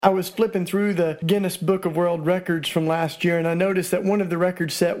I was flipping through the Guinness Book of World Records from last year, and I noticed that one of the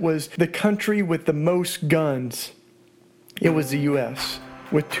records set was the country with the most guns. It was the U.S.,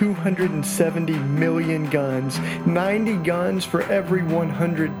 with 270 million guns, 90 guns for every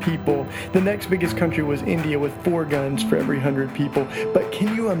 100 people. The next biggest country was India with 4 guns for every 100 people. But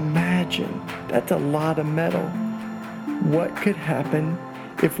can you imagine? That's a lot of metal. What could happen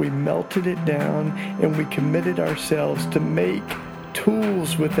if we melted it down and we committed ourselves to make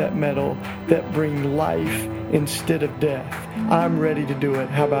tools with that metal that bring life instead of death? I'm ready to do it.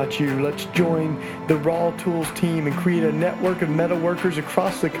 How about you? Let's join the Raw Tools team and create a network of metal workers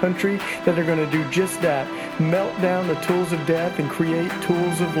across the country that are going to do just that. Melt down the tools of death and create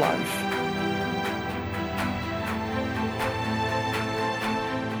tools of life.